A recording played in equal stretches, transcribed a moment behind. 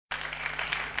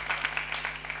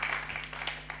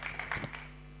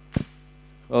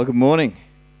Well, good morning.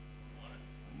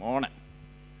 Good morning.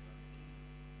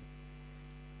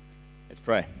 Let's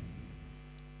pray.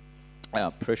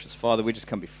 Our precious Father, we just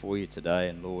come before you today,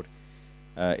 and Lord,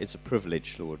 it's a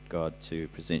privilege, Lord God, to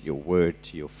present your word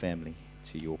to your family,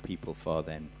 to your people,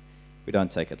 Father, and we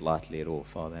don't take it lightly at all,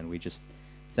 Father, and we just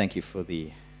thank you for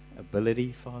the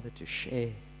ability, Father, to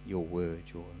share your word,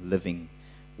 your living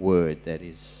word that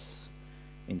is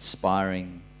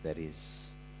inspiring, that is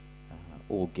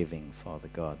all-giving, Father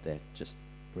God, that just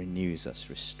renews us,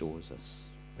 restores us,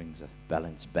 brings a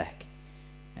balance back,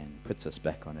 and puts us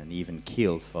back on an even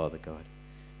keel, Father God.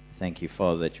 Thank you,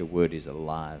 Father, that your word is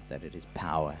alive, that it is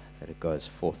power, that it goes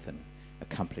forth and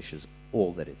accomplishes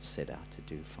all that it's set out to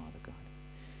do, Father God.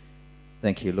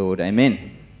 Thank you, Lord.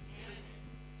 Amen.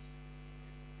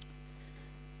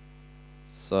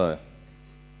 So,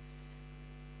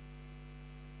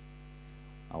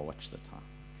 I'll watch the time.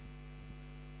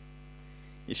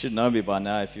 You should know me by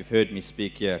now, if you've heard me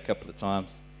speak here a couple of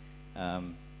times,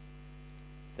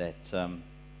 that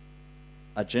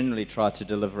I generally try to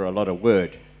deliver a lot of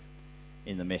word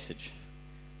in the message.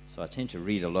 So I tend to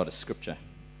read a lot of scripture.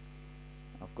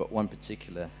 I've got one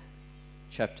particular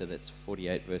chapter that's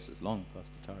 48 verses long,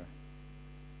 Pastor Tara.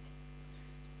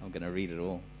 I'm going to read it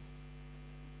all.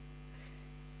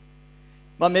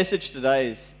 My message today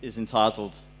is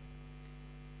entitled,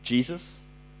 Jesus,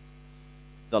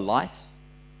 the Light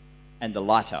and the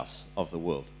Lighthouse of the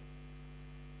World.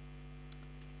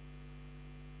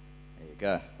 There you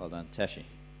go. Well done, Tashi.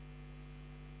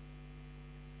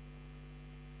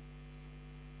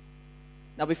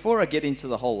 Now, before I get into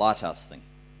the whole lighthouse thing,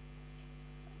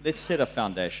 let's set a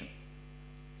foundation.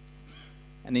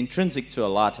 And intrinsic to a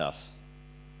lighthouse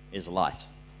is light.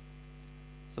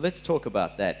 So let's talk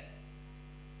about that.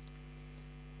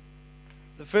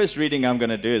 The first reading I'm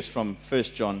going to do is from 1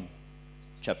 John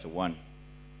chapter 1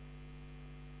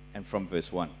 and from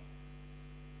verse 1.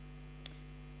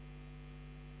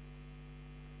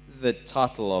 The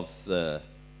title of the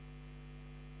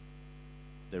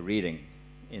reading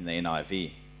in the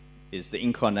NIV is The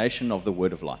Incarnation of the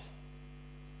Word of Life.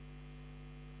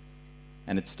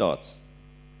 And it starts,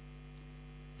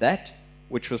 that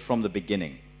which was from the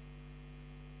beginning,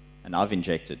 and I've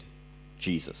injected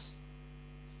Jesus,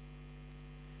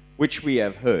 which we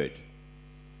have heard,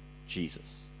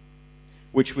 Jesus,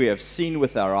 which we have seen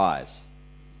with our eyes,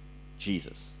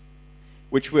 Jesus,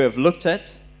 which we have looked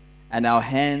at and our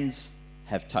hands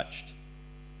have touched,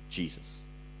 Jesus.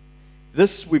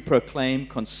 This we proclaim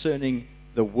concerning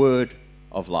the word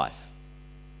of life,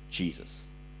 Jesus.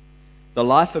 The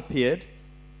life appeared,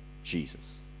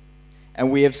 Jesus.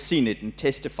 And we have seen it and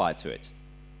testified to it,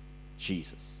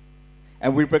 Jesus.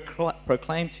 And we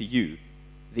proclaim to you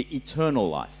the eternal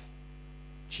life,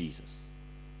 Jesus,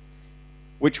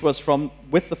 which was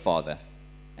with the Father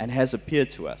and has appeared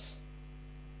to us.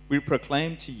 We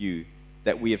proclaim to you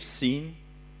that we have seen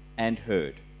and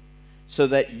heard, so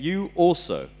that you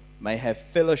also may have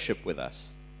fellowship with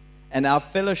us. And our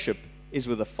fellowship is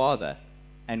with the Father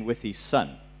and with his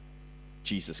Son,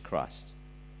 Jesus Christ.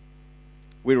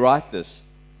 We write this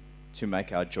to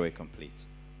make our joy complete.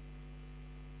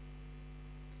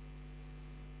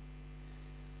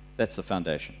 That's the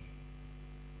foundation.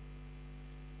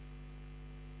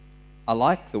 I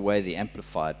like the way the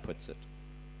Amplified puts it.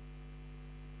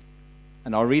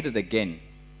 And I'll read it again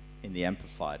in the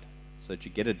Amplified so that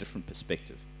you get a different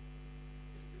perspective.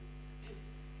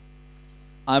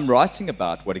 I'm writing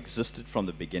about what existed from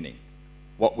the beginning,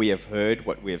 what we have heard,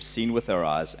 what we have seen with our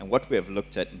eyes, and what we have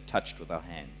looked at and touched with our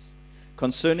hands.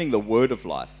 Concerning the word of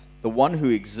life, the one who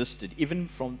existed even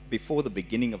from before the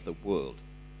beginning of the world,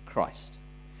 Christ.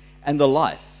 And the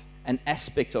life, an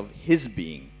aspect of his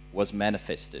being, was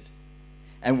manifested.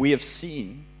 And we have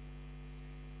seen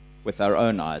with our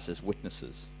own eyes as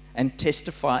witnesses, and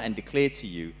testify and declare to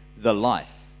you the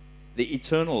life, the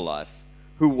eternal life,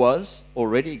 who was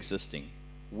already existing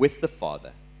with the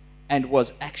Father, and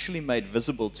was actually made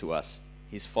visible to us,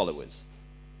 his followers.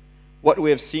 What we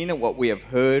have seen and what we have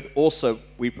heard also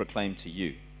we proclaim to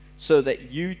you, so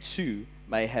that you too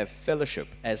may have fellowship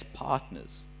as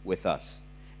partners with us.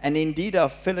 And indeed our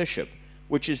fellowship,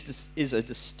 which is a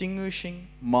distinguishing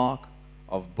mark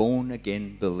of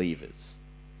born-again believers,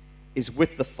 is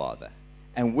with the Father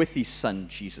and with his Son,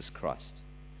 Jesus Christ.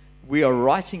 We are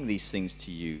writing these things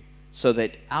to you so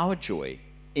that our joy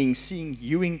in seeing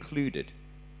you included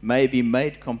may be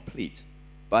made complete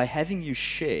by having you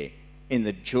share in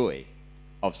the joy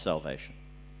of salvation.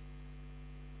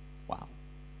 Wow.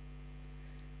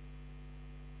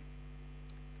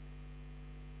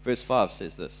 Verse 5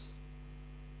 says this.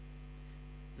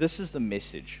 This is the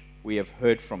message we have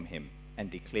heard from him and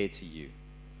declare to you,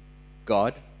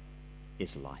 God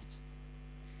is light.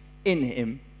 In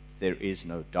him there is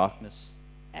no darkness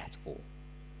at all.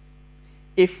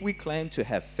 If we claim to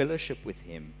have fellowship with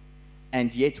him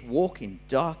and yet walk in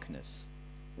darkness,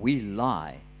 we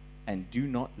lie and do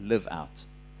not live out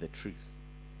the truth.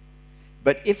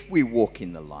 But if we walk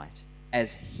in the light,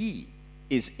 as he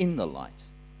is in the light,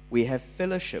 we have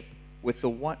fellowship with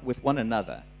one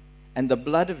another, and the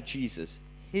blood of Jesus,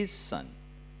 his Son,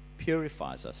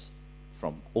 purifies us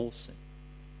from all sin.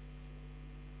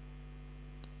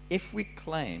 If we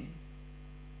claim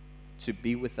to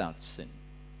be without sin,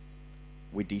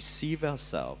 we deceive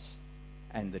ourselves,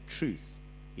 and the truth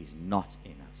is not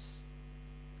in us.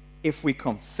 If we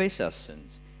confess our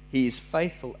sins, he is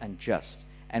faithful and just,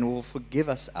 and will forgive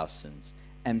us our sins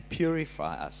and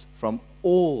purify us from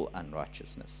all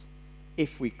unrighteousness.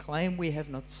 If we claim we have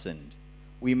not sinned,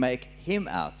 we make him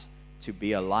out to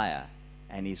be a liar,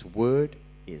 and his word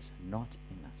is not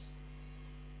in us.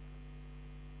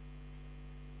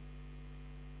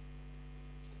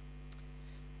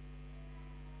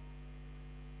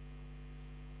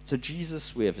 So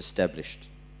Jesus, we have established,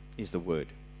 is the Word.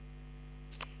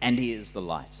 And he is the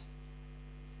light.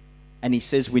 And he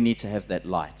says we need to have that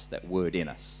light, that Word in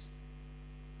us.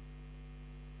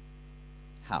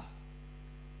 How?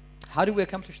 How do we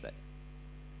accomplish that?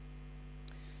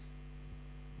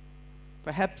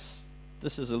 Perhaps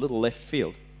this is a little left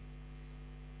field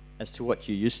as to what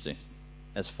you're used to,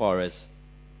 as far as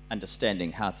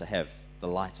understanding how to have the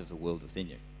light of the world within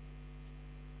you.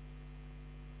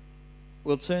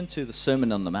 We'll turn to the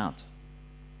Sermon on the Mount.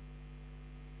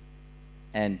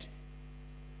 And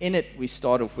in it, we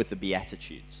start off with the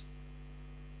Beatitudes.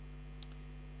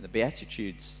 The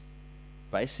Beatitudes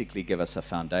basically give us a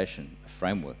foundation, a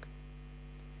framework.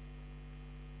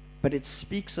 But it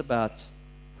speaks about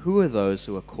who are those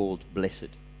who are called blessed.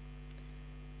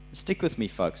 Stick with me,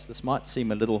 folks. This might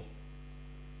seem a little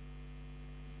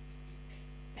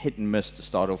hit and miss to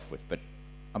start off with, but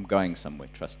I'm going somewhere,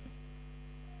 trust me.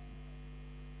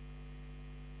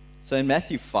 So in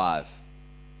Matthew 5,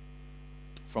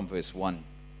 from verse 1,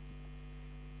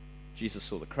 Jesus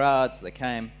saw the crowds, they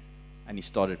came, and he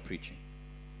started preaching.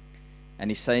 And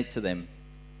he said to them,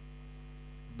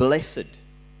 "Blessed,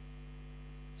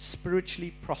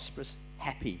 spiritually prosperous,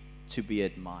 happy, to be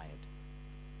admired,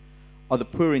 are the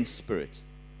poor in spirit,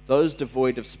 those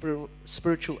devoid of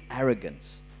spiritual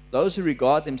arrogance, those who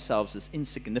regard themselves as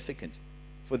insignificant,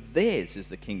 for theirs is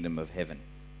the kingdom of heaven,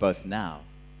 both now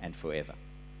and forever."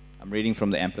 I'm reading from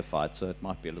the Amplified, so it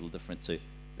might be a little different to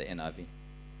the NIV.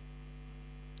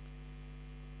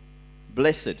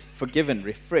 Blessed, forgiven,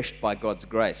 refreshed by God's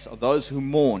grace are those who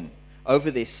mourn over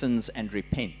their sins and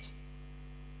repent,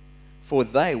 for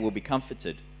they will be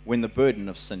comforted when the burden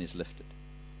of sin is lifted.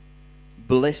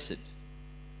 Blessed,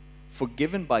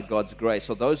 forgiven by God's grace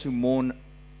are those who mourn,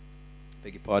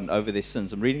 over their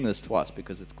sins. I'm reading this twice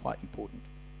because it's quite important.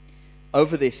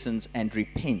 Over their sins and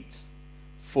repent,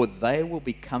 for they will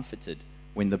be comforted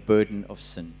when the burden of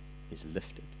sin is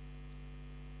lifted.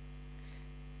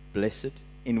 Blessed,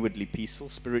 inwardly peaceful,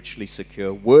 spiritually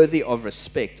secure, worthy of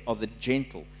respect are the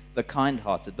gentle, the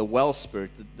kind-hearted, the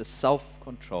well-spirited, the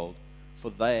self-controlled, for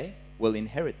they will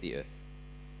inherit the earth.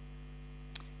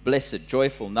 Blessed,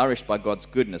 joyful, nourished by God's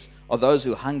goodness are those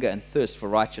who hunger and thirst for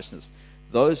righteousness,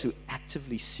 those who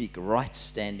actively seek right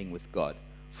standing with God,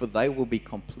 for they will be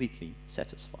completely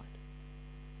satisfied.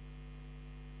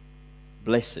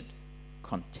 Blessed,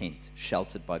 content,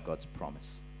 sheltered by God's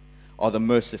promise, are the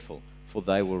merciful, for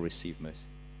they will receive mercy.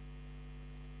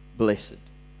 Blessed,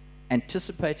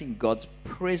 anticipating God's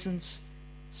presence,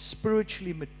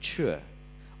 spiritually mature,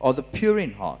 are the pure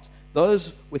in heart,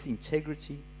 those with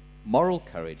integrity, moral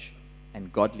courage,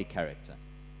 and godly character,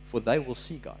 for they will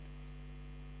see God.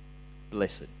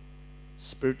 Blessed,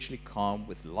 spiritually calm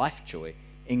with life joy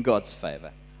in God's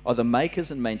favor, are the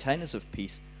makers and maintainers of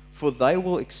peace, for they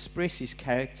will express his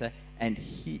character and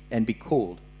be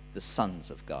called the sons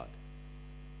of God.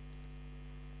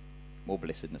 More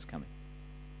blessedness coming.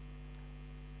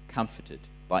 Comforted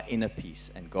by inner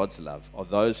peace and God's love are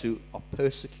those who are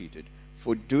persecuted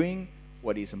for doing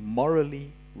what is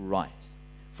morally right,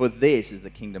 for theirs is the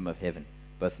kingdom of heaven,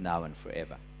 both now and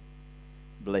forever.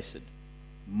 Blessed,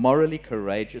 morally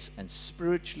courageous and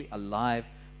spiritually alive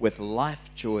with life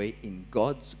joy in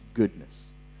God's goodness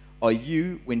are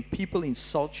you when people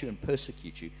insult you and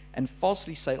persecute you and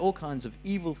falsely say all kinds of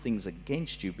evil things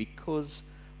against you because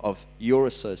of your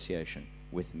association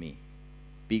with me.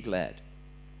 Be glad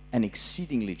and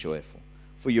exceedingly joyful,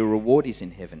 for your reward is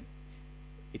in heaven.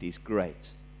 It is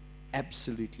great,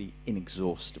 absolutely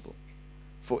inexhaustible.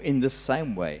 For in the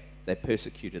same way they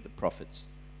persecuted the prophets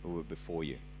who were before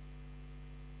you.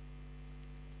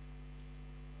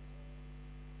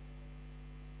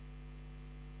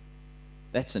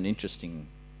 That's an interesting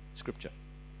scripture.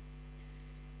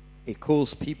 It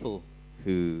calls people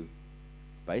who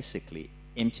basically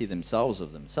empty themselves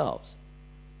of themselves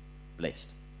blessed.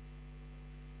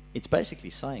 It's basically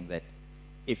saying that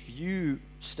if you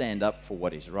stand up for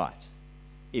what is right,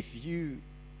 if you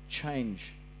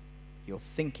change your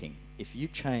thinking, if you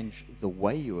change the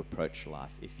way you approach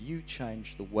life, if you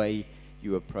change the way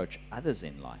you approach others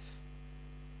in life,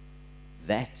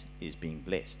 that is being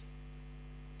blessed.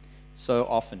 So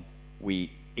often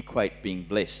we equate being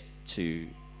blessed to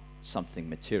something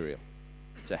material,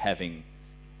 to having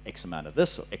X amount of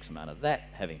this or X amount of that,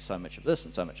 having so much of this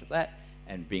and so much of that,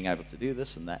 and being able to do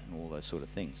this and that and all those sort of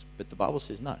things. But the Bible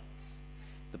says no.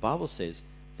 The Bible says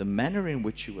the manner in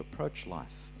which you approach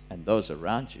life and those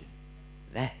around you,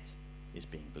 that is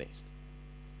being blessed.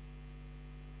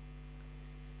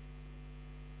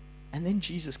 And then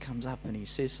Jesus comes up and he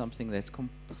says something that's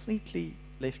completely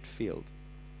left field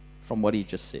from what he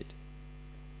just said,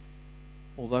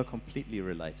 although completely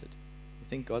related. You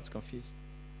think God's confused?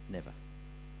 Never.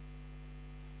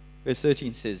 Verse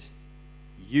 13 says,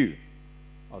 "You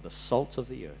are the salt of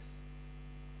the earth.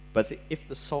 But if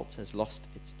the salt has lost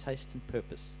its taste and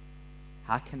purpose,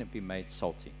 how can it be made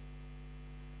salty?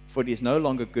 For it is no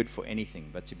longer good for anything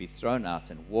but to be thrown out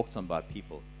and walked on by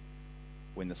people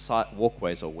when the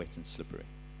walkways are wet and slippery."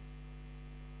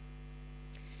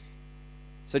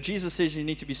 So Jesus says you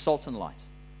need to be salt and light.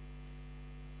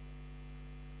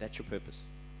 That's your purpose.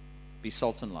 Be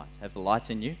salt and light. Have the light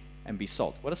in you and be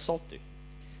salt. What does salt do?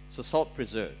 So salt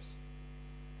preserves.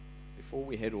 Before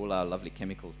we had all our lovely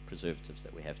chemical preservatives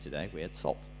that we have today, we had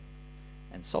salt.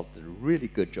 And salt did a really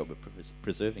good job of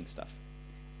preserving stuff.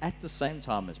 At the same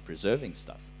time as preserving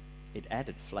stuff, it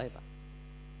added flavor.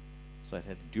 So it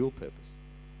had a dual purpose.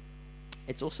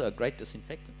 It's also a great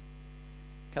disinfectant.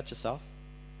 Cut yourself.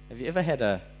 Have you ever had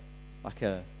a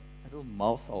little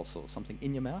mouth ulcer or something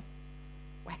in your mouth?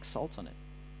 Whack salt on it.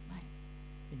 Man,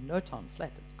 in no time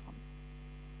flat, it's gone.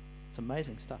 It's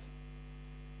amazing stuff.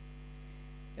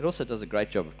 It also does a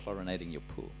great job of chlorinating your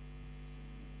pool.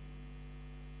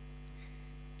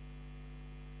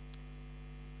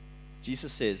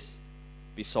 Jesus says,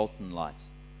 be salt and light.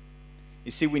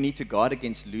 You see, we need to guard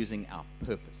against losing our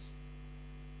purpose,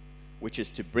 which is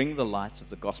to bring the light of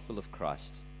the gospel of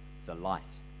Christ, the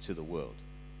light, to the world.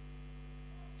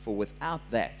 For without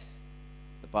that,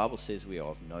 the Bible says we are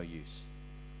of no use.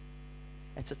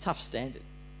 It's a tough standard.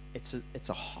 It's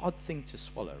a hard thing to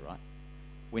swallow, right?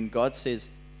 When God says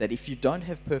that if you don't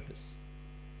have purpose,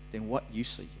 then what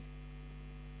use are you?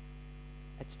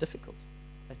 It's difficult.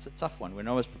 It's a tough one. When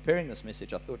I was preparing this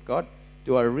message, I thought, God,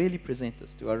 do I really present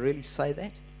this? Do I really say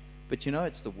that? But you know,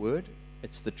 it's the word,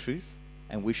 it's the truth,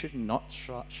 and we should not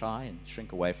shy and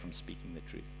shrink away from speaking the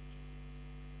truth.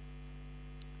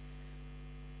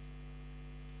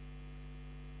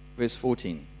 Verse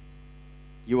 14,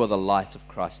 you are the light of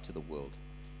Christ to the world.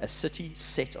 A city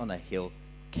set on a hill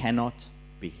cannot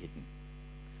be hidden.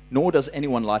 Nor does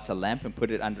anyone light a lamp and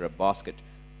put it under a basket,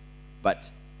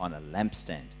 but on a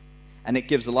lampstand. And it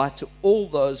gives light to all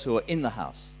those who are in the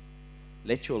house.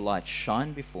 Let your light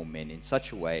shine before men in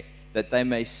such a way that they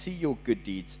may see your good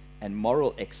deeds and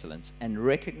moral excellence and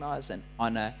recognize and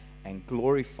honor and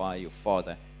glorify your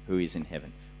Father who is in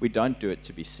heaven. We don't do it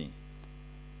to be seen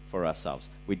for ourselves.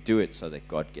 We do it so that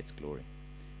God gets glory.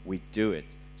 We do it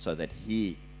so that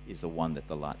He is the one that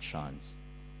the light shines,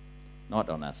 not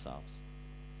on ourselves.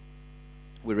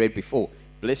 We read before,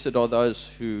 blessed are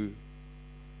those who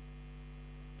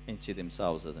empty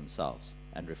themselves of themselves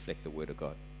and reflect the word of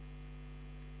God.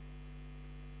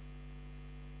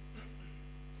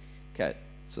 Okay,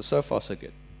 so far so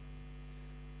good.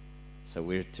 So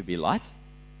we're to be light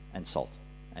and salt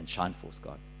and shine forth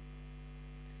God.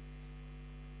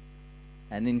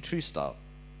 And in true style,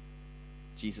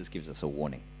 Jesus gives us a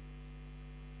warning.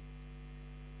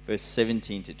 Verse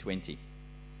 17 to 20.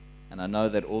 And I know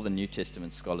that all the New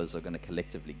Testament scholars are going to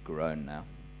collectively groan now,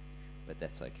 but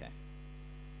that's okay.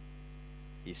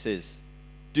 He says,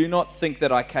 do not think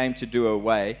that I came to do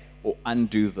away or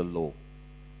undo the law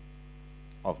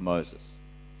of Moses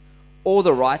or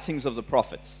the writings of the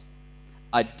prophets.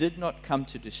 I did not come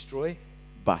to destroy,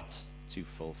 but to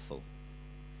fulfill.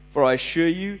 For I assure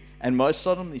you, and most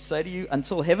solemnly say to you,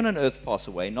 until heaven and earth pass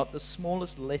away, not the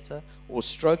smallest letter or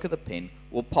stroke of the pen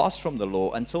will pass from the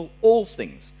law until all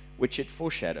things which it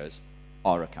foreshadows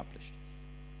are accomplished.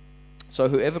 So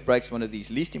whoever breaks one of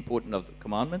these least important of the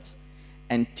commandments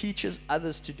and teaches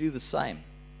others to do the same,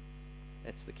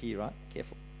 that's the key, right?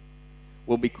 Careful.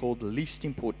 Will be called least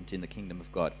important in the kingdom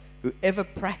of God. Whoever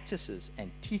practices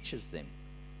and teaches them,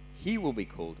 he will be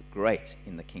called great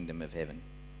in the kingdom of heaven.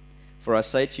 For I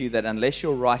say to you that unless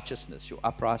your righteousness, your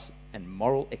upright and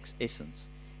moral essence,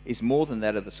 is more than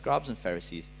that of the scribes and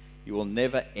Pharisees, you will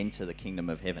never enter the kingdom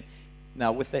of heaven.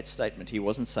 Now, with that statement, he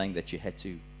wasn't saying that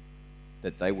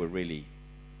that they were really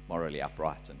morally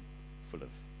upright and full of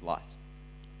light.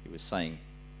 He was saying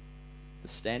the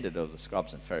standard of the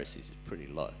scribes and Pharisees is pretty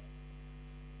low.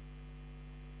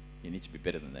 You need to be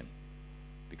better than them,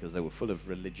 because they were full of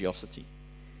religiosity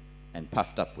and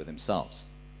puffed up with themselves.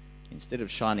 Instead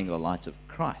of shining the light of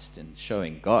Christ and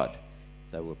showing God,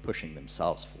 they were pushing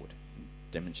themselves forward and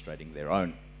demonstrating their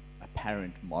own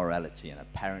apparent morality and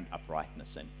apparent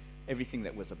uprightness and everything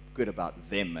that was good about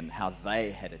them and how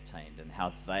they had attained and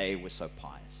how they were so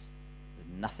pious. It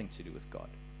had nothing to do with God.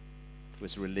 It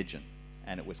was religion,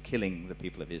 and it was killing the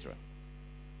people of Israel.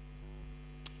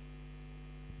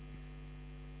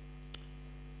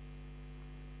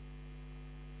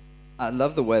 I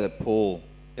love the way that Paul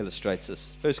illustrates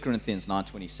this. 1 Corinthians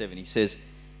 9:27, he says,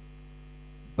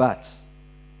 "But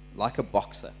like a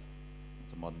boxer,"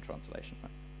 it's a modern translation,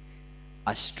 right?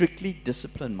 "I strictly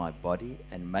discipline my body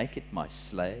and make it my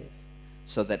slave,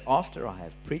 so that after I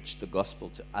have preached the gospel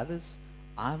to others,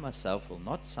 I myself will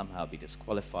not somehow be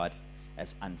disqualified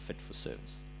as unfit for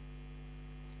service."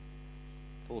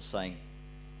 Paul's saying,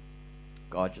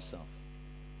 guard yourself.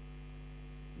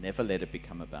 Never let it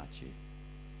become about you.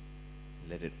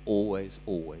 Let it always,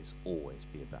 always, always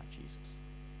be about Jesus.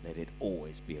 Let it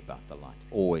always be about the light,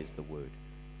 always the word,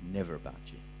 never about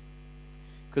you.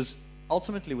 Because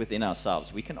ultimately within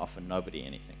ourselves, we can offer nobody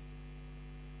anything.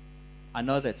 I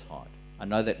know that's hard. I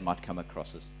know that might come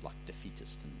across as like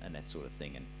defeatist and that sort of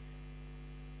thing. And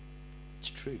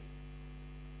it's true.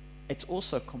 It's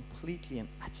also completely and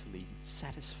utterly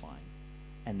satisfying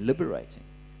and liberating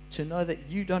to know that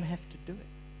you don't have to do it.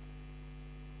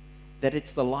 That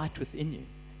it's the light within you,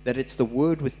 that it's the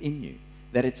word within you,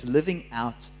 that it's living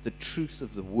out the truth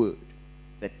of the word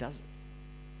that does it.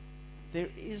 There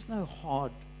is no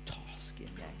hard task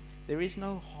in that. There is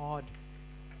no hard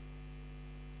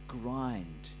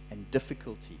grind and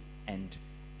difficulty and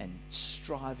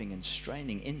striving and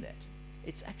straining in that.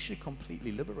 It's actually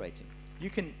completely liberating. You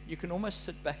can almost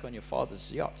sit back on your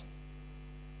father's yacht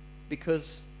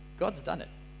because God's done it.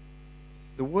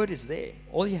 The word is there.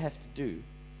 All you have to do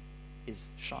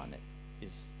is shine it,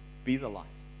 is be the light.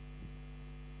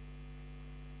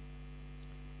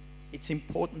 It's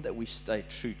important that we stay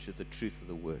true to the truth of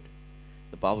the word.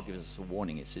 The Bible gives us a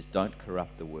warning. It says, don't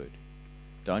corrupt the word.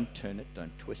 Don't turn it,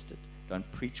 don't twist it. Don't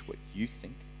preach what you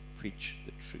think. Preach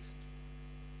the truth.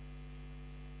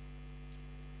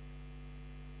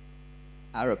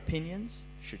 Our opinions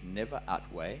should never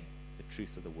outweigh the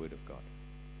truth of the word of God.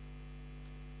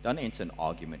 Don't enter an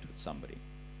argument with somebody,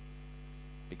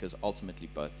 because ultimately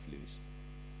both lose.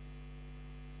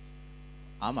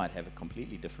 I might have a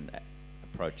completely different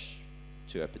approach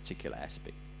to a particular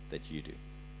aspect that you do.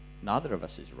 Neither of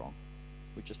us is wrong.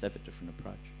 We just have a different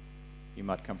approach. You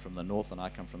might come from the north and I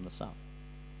come from the south.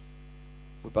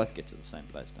 We both get to the same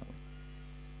place, don't we?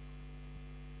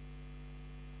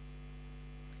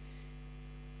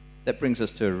 That brings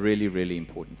us to a really, really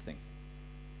important thing.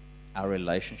 Our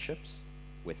relationships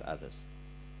with others.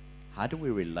 How do we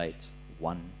relate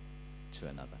one to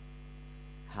another?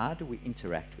 How do we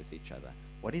interact with each other?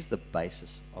 What is the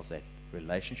basis of that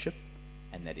relationship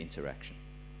and that interaction?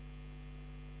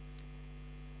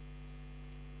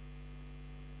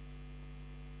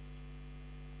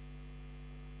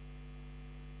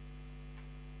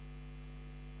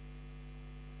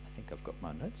 I think I've got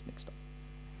my notes mixed up.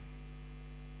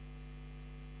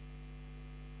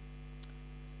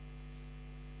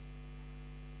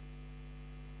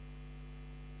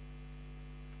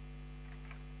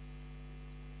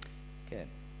 Okay,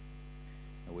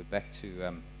 now we're back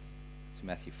to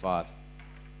Matthew 5.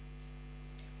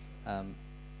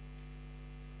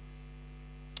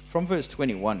 From verse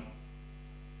 21,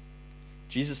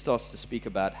 Jesus starts to speak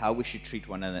about how we should treat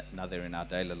one another in our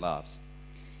daily lives.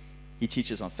 He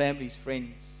teaches on families,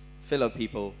 friends, fellow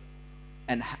people,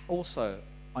 and also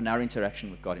on our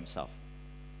interaction with God himself.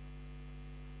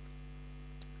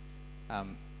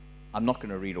 I'm not going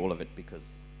to read all of it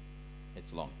because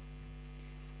it's long.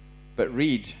 But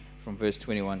read from verse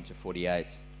 21 to 48.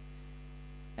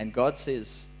 And God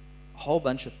says a whole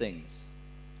bunch of things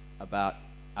about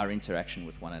our interaction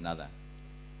with one another.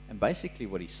 And basically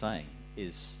what he's saying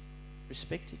is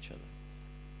respect each other.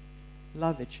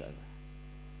 Love each other.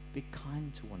 Be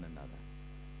kind to one another.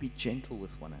 Be gentle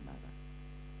with one another.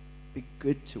 Be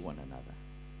good to one another.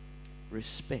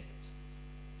 Respect.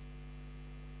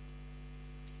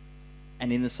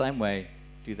 And in the same way,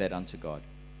 do that unto God.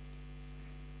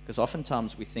 Because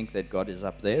oftentimes we think that God is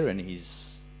up there and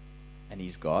he's and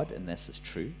he's God, and this is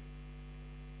true.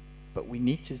 But we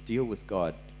need to deal with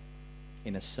God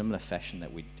in a similar fashion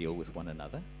that we deal with one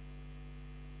another.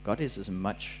 God is as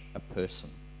much a person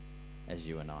as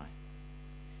you and I.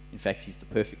 In fact, he's the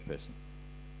perfect person.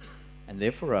 And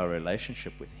therefore our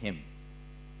relationship with him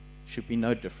should be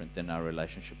no different than our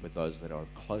relationship with those that are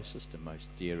closest and most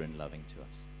dear and loving to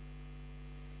us.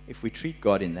 If we treat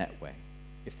God in that way,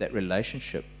 if that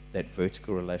relationship, that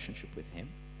vertical relationship with him,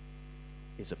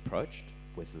 is approached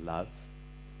with love,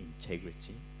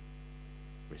 integrity,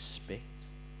 respect,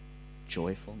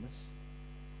 joyfulness,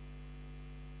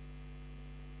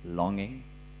 longing,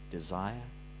 desire,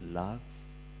 love,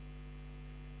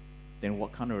 then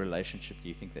what kind of relationship do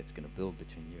you think that's going to build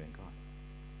between you and God?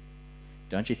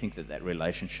 Don't you think that that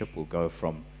relationship will go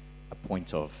from a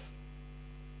point of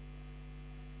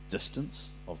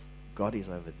distance, of God is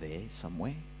over there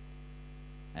somewhere,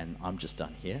 and I'm just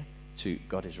down here, to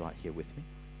God is right here with me?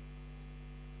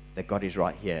 That God is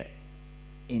right here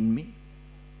in me?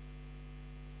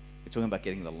 We're talking about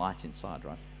getting the light inside,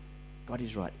 right? God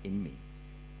is right in me.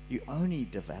 You only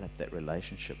develop that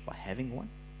relationship by having one.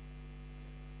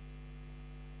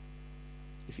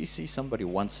 If you see somebody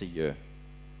once a year,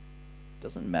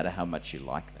 doesn't matter how much you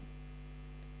like them,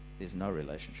 there's no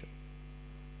relationship.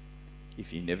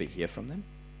 If you never hear from them,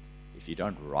 if you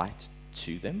don't write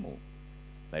to them or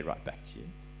they write back to you,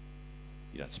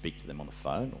 you don't speak to them on the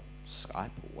phone or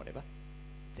Skype or whatever,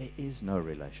 there is no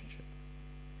relationship.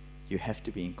 You have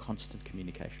to be in constant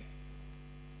communication,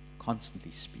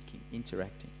 constantly speaking,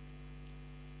 interacting.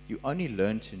 You only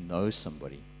learn to know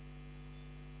somebody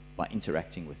by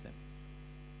interacting with them.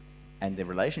 And the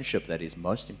relationship that is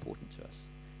most important to us,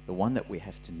 the one that we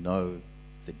have to know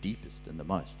the deepest and the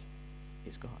most,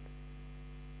 is God.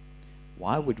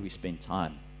 Why would we spend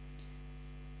time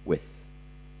with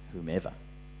whomever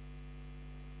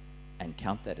and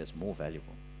count that as more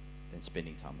valuable than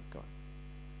spending time with God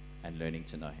and learning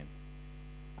to know him?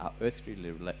 Our earthly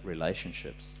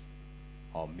relationships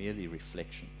are merely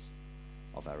reflections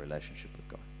of our relationship with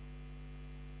God.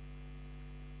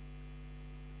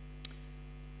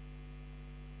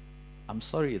 I'm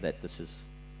sorry that this is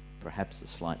perhaps a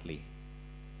slightly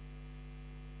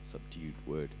subdued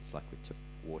word. It's like we took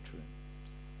water and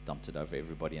dumped it over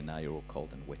everybody and now you're all cold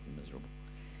and wet and miserable.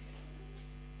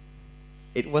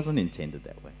 It wasn't intended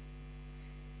that way.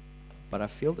 But I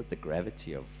feel that the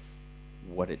gravity of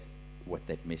what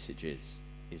that message is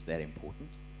that important.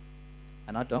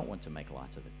 And I don't want to make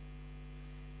light of it.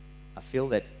 I feel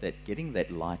that getting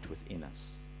that light within us,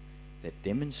 that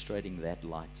demonstrating that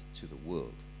light to the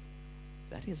world,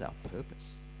 that is our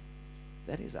purpose.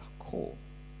 That is our call.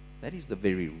 That is the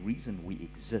very reason we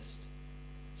exist.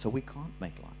 So we can't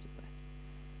make light of that.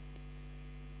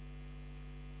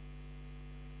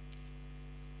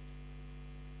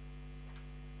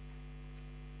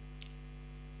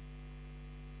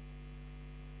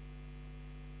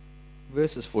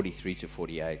 Verses 43 to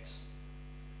 48,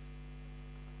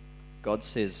 God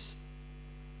says,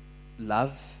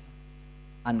 love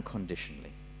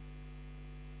unconditionally.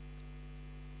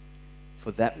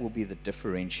 For that will be the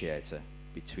differentiator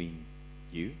between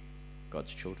you,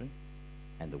 God's children,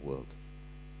 and the world.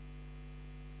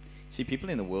 See, people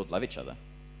in the world love each other.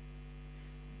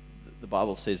 The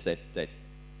Bible says that the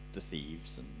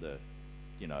thieves and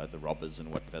the robbers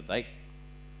and whatever, they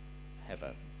have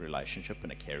a relationship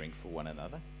and are caring for one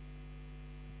another.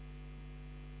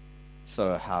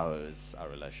 So how is our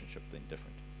relationship then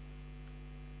different?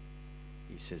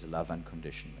 He says love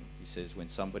unconditionally. He says when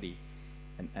somebody,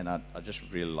 and I just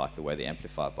really like the way the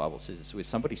Amplified Bible says this, where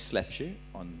somebody slaps you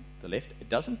on the left, it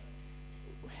doesn't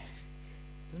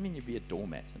mean you be a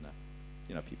doormat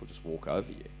and people just walk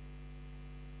over you.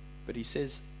 But he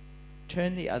says,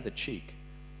 turn the other cheek,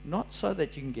 not so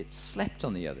that you can get slapped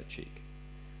on the other cheek,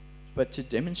 but to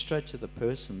demonstrate to the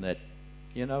person that,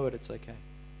 you know what, it's okay.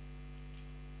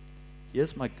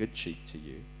 Here's my good cheek to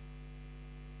you.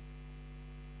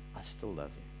 I still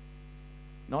love you.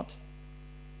 Not,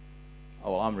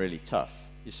 oh, well, I'm really tough.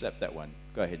 You slap that one.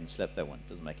 Go ahead and slap that one. It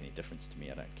doesn't make any difference to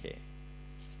me. I don't care.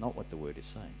 It's not what the word is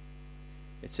saying.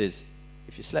 It says,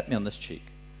 if you slap me on this cheek,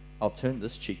 I'll turn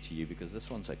this cheek to you because this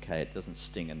one's okay. It doesn't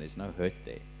sting and there's no hurt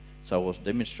there. So I will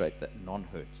demonstrate that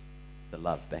non-hurt, the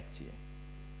love back to you.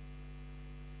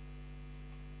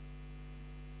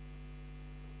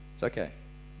 It's okay.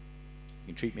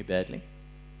 You can treat me badly.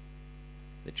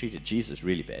 They treated Jesus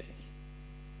really badly.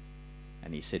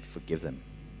 And he said, forgive them.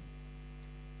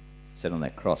 He said on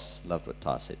that cross, loved what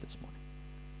Ty said this morning.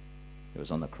 He was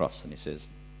on the cross and he says,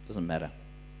 doesn't matter.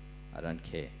 I don't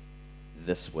care.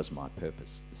 This was my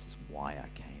purpose. This is why I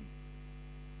came.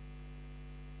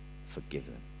 Forgive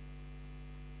them.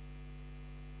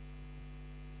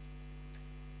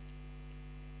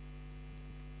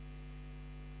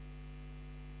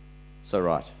 So,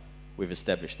 right, we've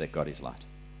established that God is light.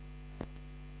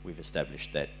 We've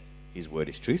established that His word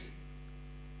is truth.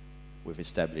 We've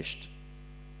established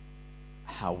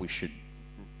how we should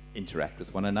interact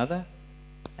with one another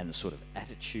and the sort of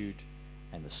attitude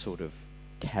and the sort of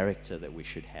character that we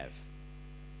should have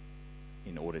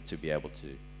in order to be able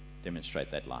to demonstrate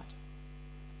that light.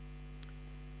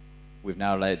 We've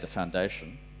now laid the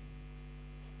foundation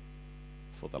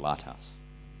for the lighthouse,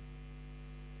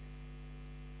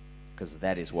 because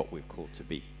that is what we're called to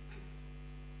be,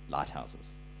 lighthouses.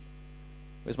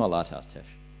 Where's my lighthouse, Tash?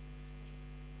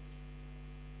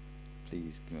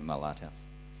 Please give me my lighthouse.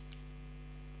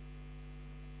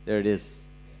 There it is.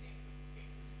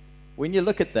 When you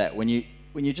look at that, when you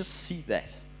just see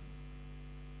that,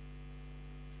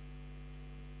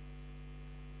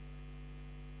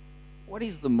 what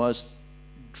is the most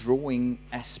drawing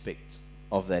aspect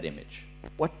of that image?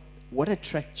 What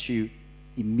attracts you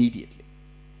immediately?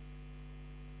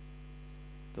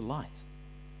 The light.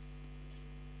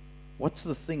 What's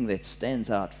the thing that stands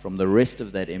out from the rest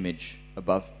of that image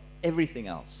above everything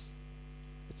else?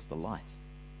 It's the light.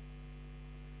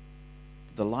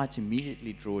 The light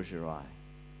immediately draws your eye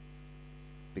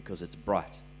because it's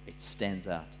bright, it stands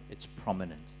out, it's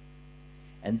prominent.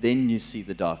 And then you see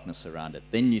the darkness around it.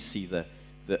 Then you see the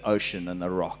ocean and the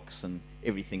rocks and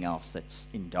everything else that's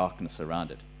in darkness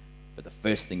around it. But the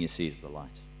first thing you see is the light,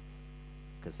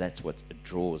 because that's what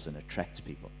draws and attracts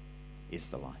people, is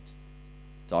the light.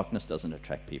 Darkness doesn't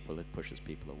attract people, it pushes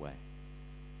people away.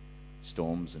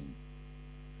 Storms and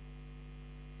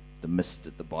the mist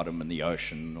at the bottom and the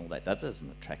ocean and all that doesn't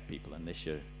attract people unless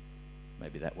you're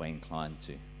maybe that way inclined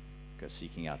to go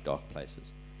seeking out dark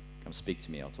places. Come speak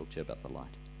to me, I'll talk to you about the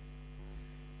light.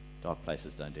 Dark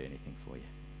places don't do anything for you.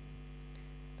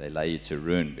 They lay you to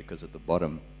ruin, because at the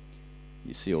bottom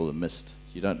you see all the mist.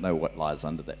 You don't know what lies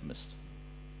under that mist.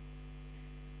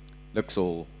 Looks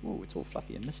all, it's all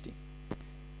fluffy and misty.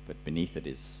 But beneath it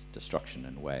is destruction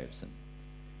and waves and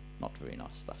not very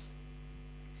nice stuff.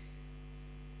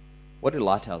 What do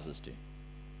lighthouses do?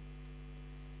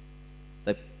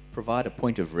 They provide a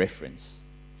point of reference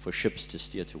for ships to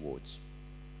steer towards.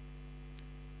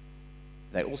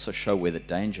 They also show where the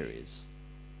danger is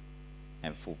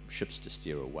and for ships to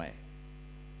steer away.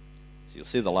 So you'll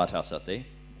see the lighthouse out there.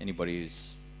 Anybody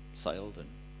who's sailed and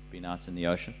been out in the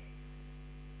ocean,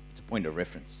 it's a point of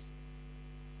reference.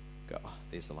 Go,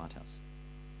 there's the lighthouse.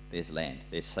 There's land.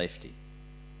 There's safety.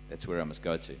 That's where I must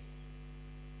go to.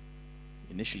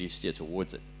 Initially you steer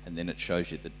towards it, and then it shows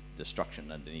you the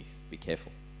destruction underneath. Be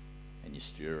careful. And you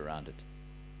steer around it.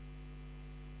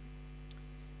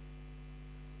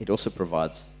 It also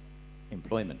provides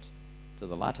employment to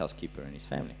the lighthouse keeper and his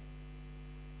family.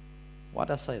 Why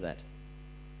do I say that?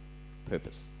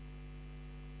 Purpose.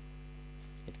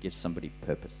 It gives somebody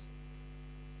purpose.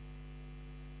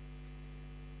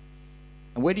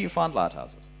 And where do you find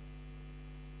lighthouses?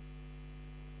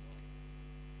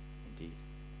 Indeed.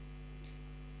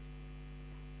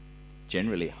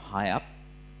 Generally high up,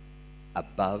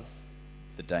 above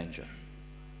the danger,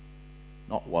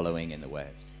 not wallowing in the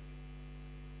waves.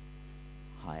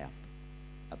 High up,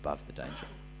 above the danger.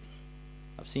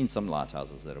 I've seen some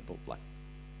lighthouses that are built like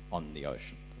on the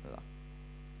ocean, that are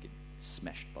getting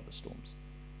smashed by the storms.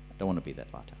 I don't want to be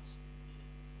that lighthouse.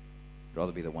 I'd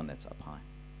rather be the one that's up high.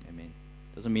 Amen.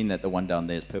 Doesn't mean that the one down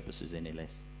there's purpose is any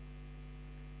less.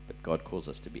 But God calls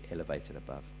us to be elevated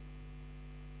above.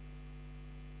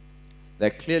 They're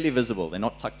clearly visible. They're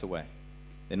not tucked away.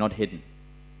 They're not hidden.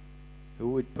 Who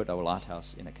would put a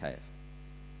lighthouse in a cave?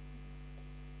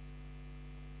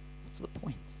 What's the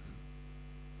point?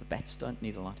 The bats don't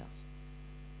need a lighthouse.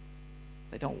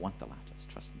 They don't want the lighthouse,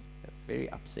 trust me. They're very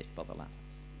upset by the lighthouse.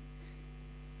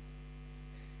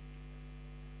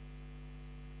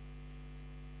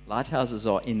 Lighthouses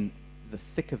are in the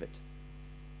thick of it.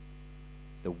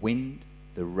 The wind,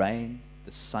 the rain,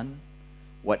 the sun,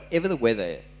 whatever the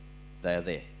weather, they are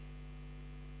there.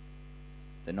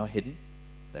 They're not hidden.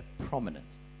 They're prominent.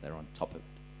 They're on top of it.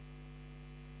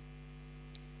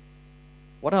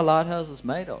 What are lighthouses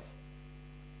made of?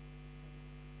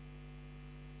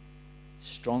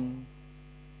 Strong,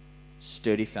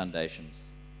 sturdy foundations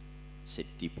set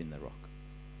deep in the rock.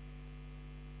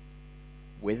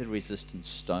 Weather-resistant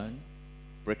stone,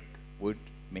 brick, wood,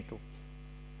 metal,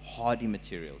 hardy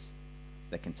materials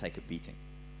that can take a beating.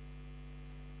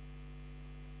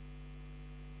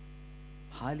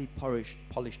 Highly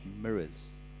polished mirrors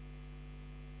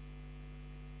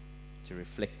to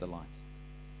reflect the light,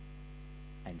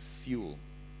 and fuel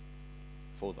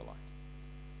for the light.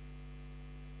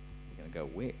 You're going to go,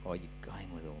 where are you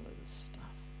going with all of this stuff?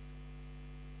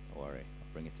 Don't worry,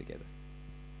 I'll bring it together.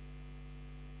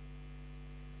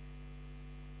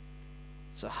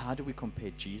 So how do we compare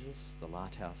Jesus, the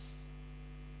lighthouse,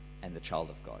 and the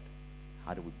child of God?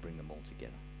 How do we bring them all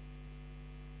together?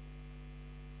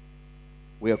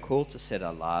 We are called to set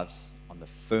our lives on the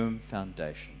firm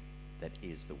foundation that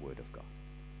is the Word of God.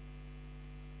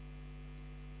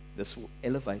 This will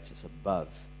elevate us above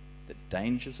the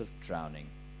dangers of drowning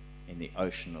in the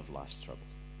ocean of life's troubles.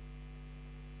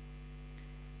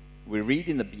 We read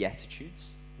in the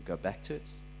Beatitudes, we go back to it,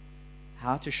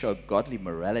 how to show godly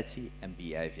morality and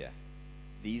behavior.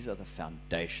 These are the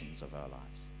foundations of our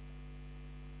lives.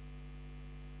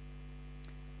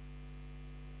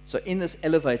 So in this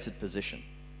elevated position,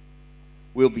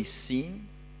 we'll be seen,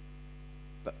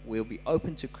 but we'll be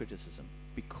open to criticism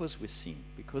because we're seen,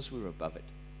 because we're above it.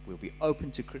 We'll be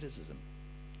open to criticism.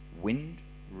 Wind,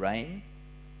 rain,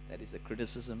 that is the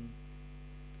criticism,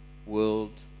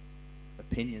 world,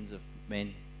 opinions of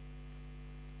men.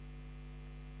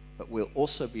 But we'll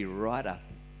also be right up,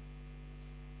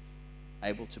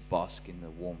 able to bask in the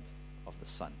warmth of the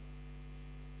sun,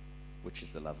 which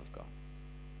is the love of God.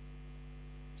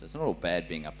 So it's not all bad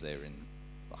being up there in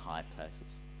the high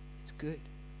places. It's good.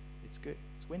 It's good.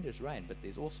 It's wind, it's rain, but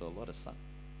there's also a lot of sun.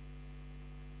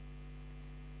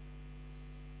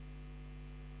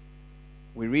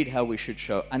 We read how we should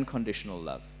show unconditional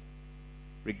love,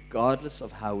 regardless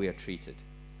of how we are treated,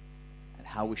 and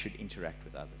how we should interact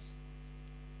with others.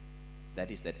 That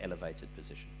is that elevated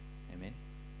position. Amen?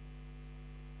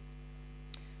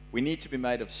 We need to be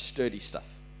made of sturdy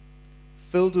stuff.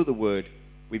 Filled with the Word,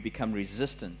 we become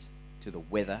resistant to the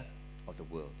weather of the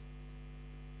world.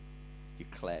 You're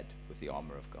clad with the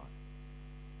armor of God.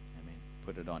 Amen.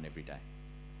 Put it on every day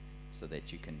so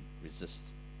that you can resist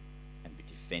and be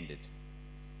defended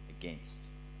against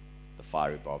the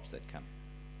fiery barbs that come.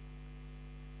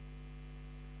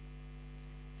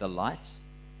 The light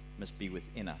must be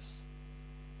within us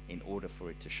in order for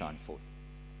it to shine forth.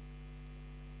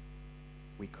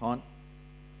 We can't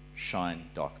shine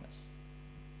darkness.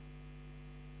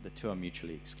 The two are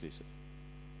mutually exclusive.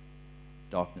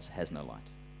 Darkness has no light.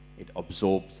 It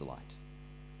absorbs the light.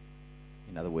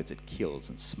 In other words, it kills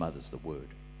and smothers the word.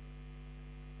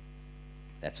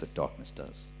 That's what darkness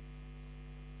does.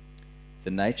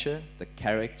 The nature, the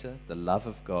character, the love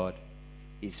of God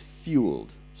is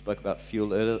fueled. Spoke about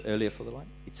fuel earlier for the light.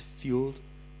 It's fueled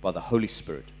by the Holy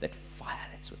Spirit, that fire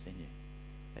that's within you,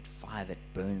 that fire that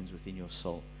burns within your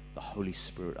soul, the Holy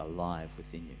Spirit alive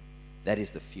within you. That is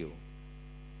the fuel.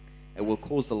 It will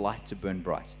cause the light to burn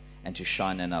bright and to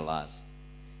shine in our lives.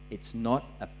 It's not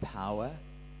a power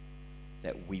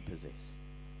that we possess.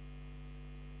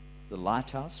 The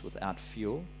lighthouse without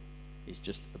fuel is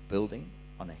just a building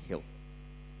on a hill.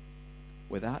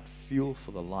 Without fuel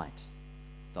for the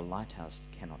lighthouse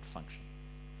cannot function.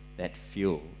 That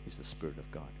fuel is the Spirit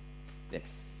of God. That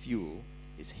fuel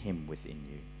is Him within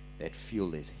you. That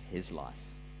fuel is His life,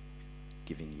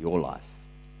 giving your life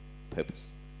purpose.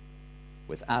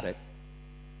 Without it,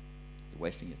 you're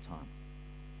wasting your time.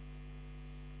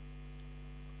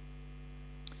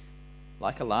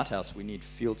 Like a lighthouse, we need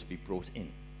fuel to be brought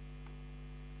in.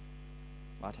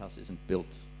 Lighthouse isn't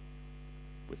built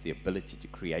with the ability to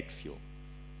create fuel.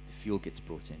 The fuel gets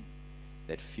brought in.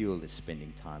 That fuel is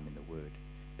spending time in the Word.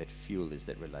 That fuel is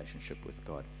that relationship with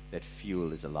God. That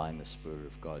fuel is allowing the Spirit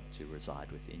of God to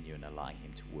reside within you and allowing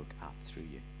Him to work out through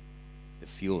you. The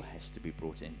fuel has to be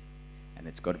brought in. And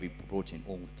it's got to be brought in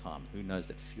all the time. Who knows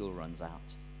that fuel runs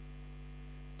out?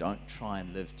 Don't try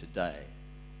and live today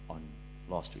on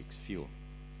last week's fuel.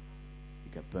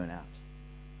 You go burn out.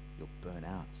 You'll burn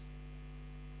out.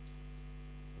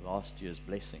 Last year's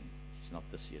blessing is not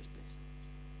this year's blessing.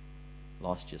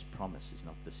 Last year's promise is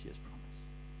not this year's promise.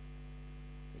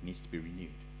 It needs to be renewed,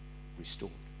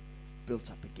 restored,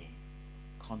 built up again,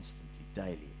 constantly,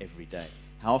 daily, every day.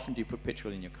 How often do you put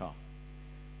petrol in your car?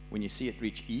 When you see it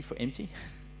reach E for empty,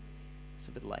 it's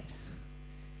a bit late.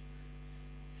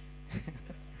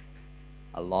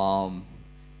 Alarm.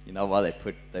 You know why they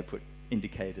put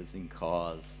indicators in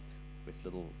cars with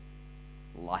little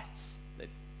lights that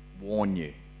warn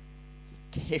you. Just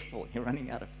careful, you're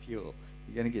running out of fuel.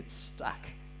 You're going to get stuck.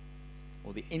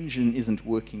 Or the engine isn't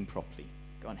working properly.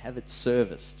 Go and have it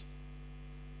serviced.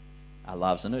 Our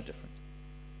lives are no different.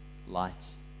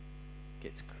 Light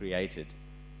gets created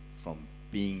from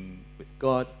being with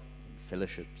God, in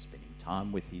fellowship, spending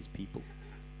time with His people.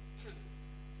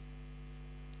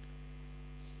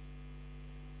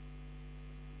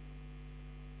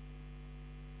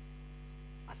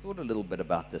 I thought a little bit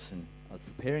about this, and I was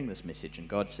preparing this message, and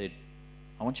God said,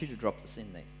 I want you to drop this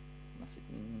in there. And I said,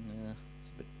 it's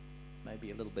a bit,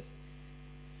 maybe a little bit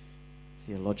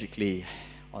theologically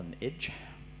on edge.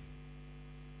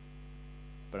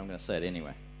 but I'm going to say it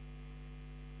anyway.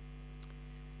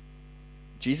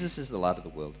 Jesus is the light of the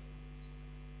world.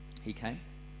 He came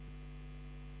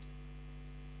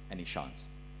and he shines.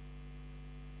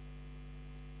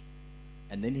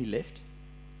 And then he left.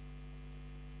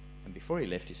 And before he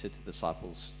left, he said to the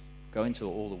disciples, go into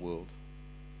all the world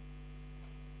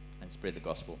and spread the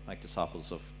gospel, make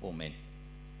disciples of all men.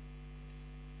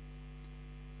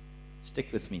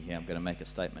 Stick with me here, I'm going to make a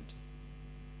statement.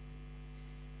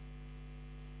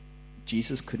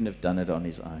 Jesus couldn't have done it on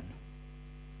his own.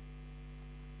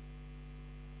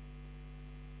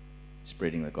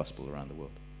 Spreading the gospel around the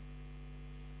world.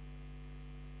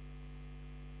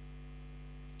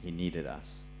 He needed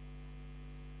us.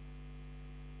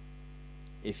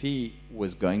 If he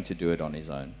was going to do it on his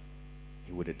own,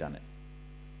 he would have done it.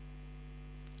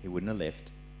 He wouldn't have left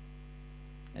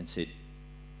and said,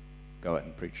 go out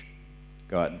and preach.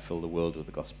 Go out and fill the world with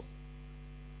the gospel.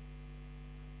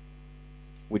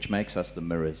 Which makes us the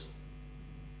mirrors.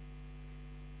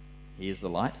 He is the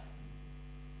light.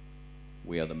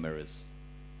 We are the mirrors.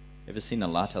 Ever seen a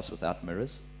lighthouse without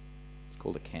mirrors? It's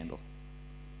called a candle.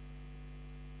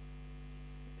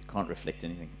 It can't reflect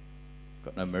anything.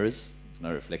 Got no mirrors, there's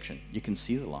no reflection. You can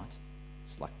see the light.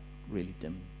 It's like really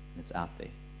dim and it's out there.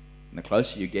 And the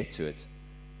closer you get to it,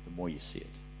 the more you see it.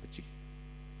 But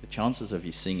the chances of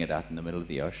you seeing it out in the middle of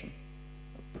the ocean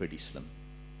are pretty slim.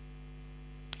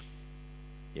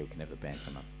 Yeah, we can have the band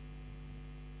come up.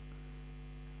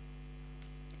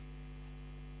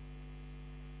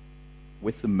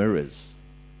 With the mirrors,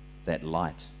 that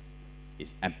light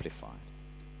is amplified.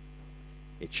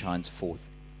 It shines forth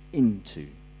into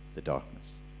the darkness.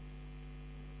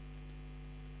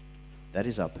 That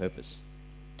is our purpose,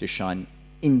 to shine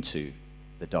into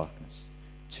the darkness,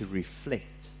 to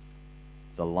reflect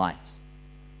the light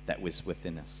that was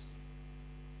within us.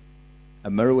 A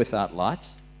mirror without light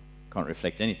can't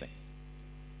reflect anything.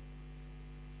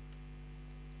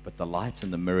 But the light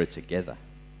and the mirror together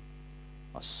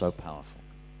are so powerful.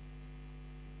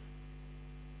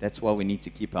 That's why we need to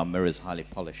keep our mirrors highly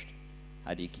polished.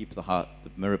 How do you keep the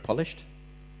mirror polished?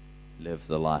 Live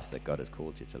the life that God has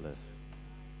called you to live.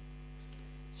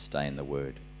 Stay in the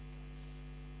Word.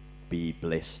 Be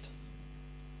blessed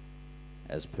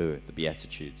as per the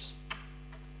Beatitudes.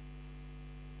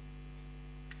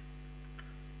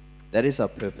 That is our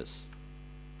purpose.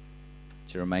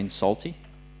 To remain salty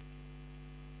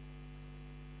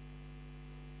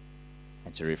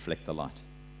and to reflect the light.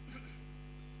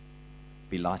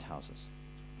 Be lighthouses.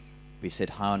 Be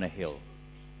set high on a hill,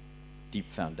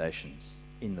 deep foundations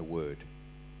in the Word.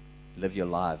 Live your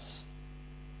lives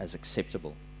as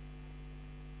acceptable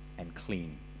and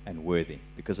clean and worthy,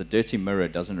 because a dirty mirror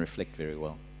doesn't reflect very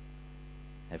well.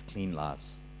 Have clean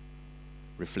lives.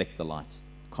 Reflect the light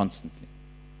constantly.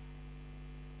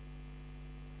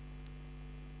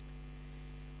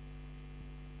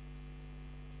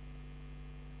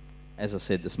 As I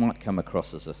said, this might come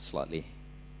across as a slightly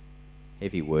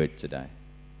heavy word today.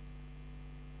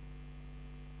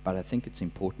 But I think it's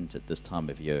important at this time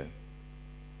of year,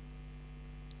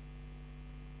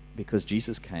 because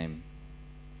Jesus came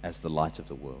as the light of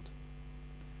the world.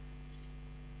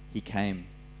 He came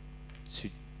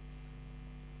to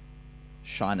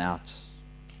shine out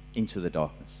into the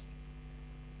darkness,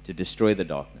 to destroy the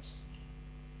darkness,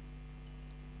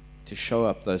 to show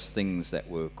up those things that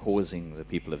were causing the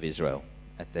people of Israel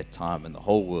at that time and the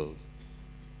whole world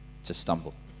to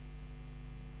stumble,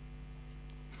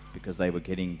 because they were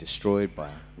getting destroyed by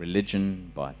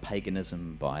religion, by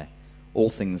paganism, by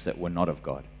all things that were not of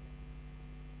God.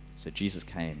 So Jesus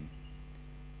came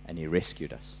and he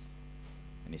rescued us.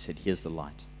 And he said, here's the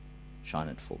light, shine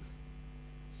it forth.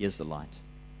 Here's the light,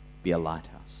 be a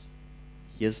lighthouse.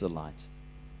 Here's the light,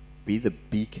 be the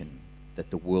beacon that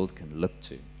the world can look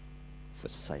to for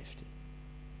safety.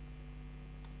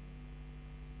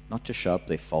 Not to show up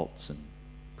their faults and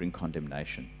bring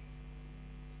condemnation,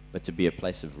 but to be a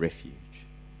place of refuge,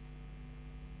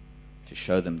 to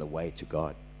show them the way to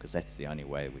God, because that's the only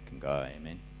way we can go.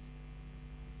 Amen.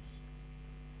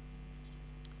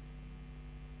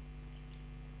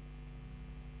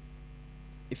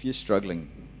 If you're struggling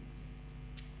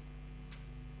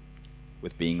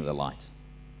with being the light,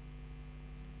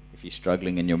 if you're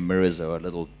struggling and your mirrors are a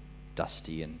little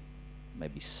dusty and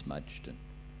maybe smudged, and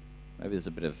maybe there's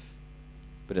a bit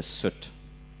of soot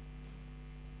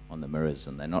on the mirrors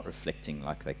and they're not reflecting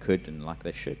like they could and like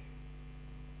they should,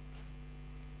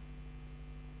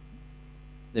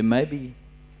 then maybe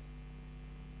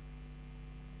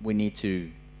we need to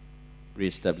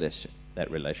reestablish that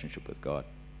relationship with God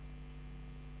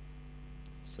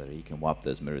so that he can wipe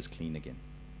those mirrors clean again,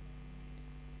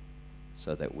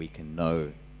 so that we can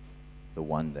know the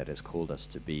one that has called us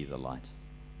to be the light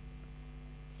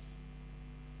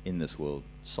in this world,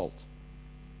 salt,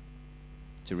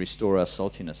 to restore our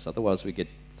saltiness. Otherwise we get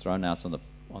thrown out on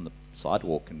the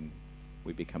sidewalk and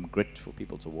we become grit for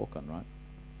people to walk on, right?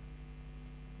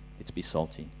 Let's be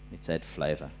salty. Let's add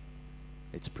flavor.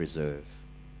 Let's preserve.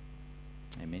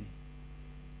 Amen.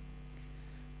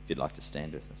 If you'd like to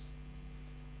stand with us.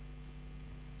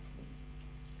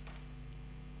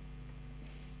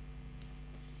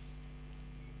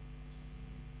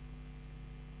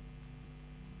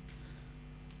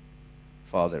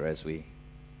 Father, as we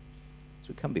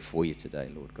come before you today,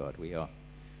 Lord God, we are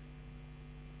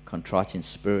contrite in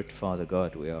spirit, Father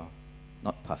God. We are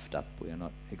not puffed up. We are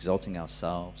not exalting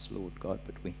ourselves, Lord God,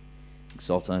 but we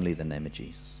exalt only the name of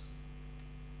Jesus.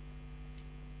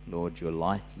 Lord, your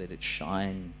light, let it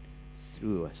shine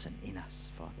through us and in us,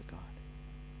 Father God.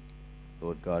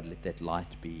 Lord God, let that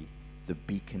light be the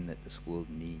beacon that this world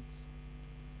needs.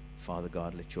 Father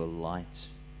God, let your light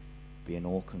be an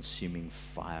all-consuming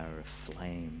fire, a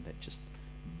flame that just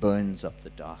burns up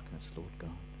the darkness, Lord God.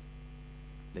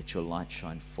 Let your light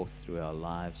shine forth through our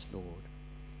lives, Lord.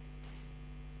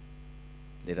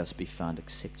 Let us be found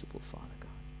acceptable, Father God.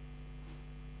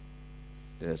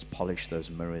 Let us polish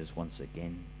those mirrors once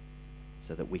again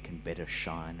so that we can better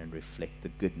shine and reflect the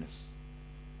goodness,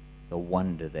 the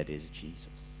wonder that is Jesus.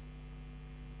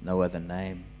 No other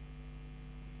name,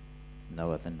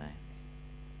 no other name.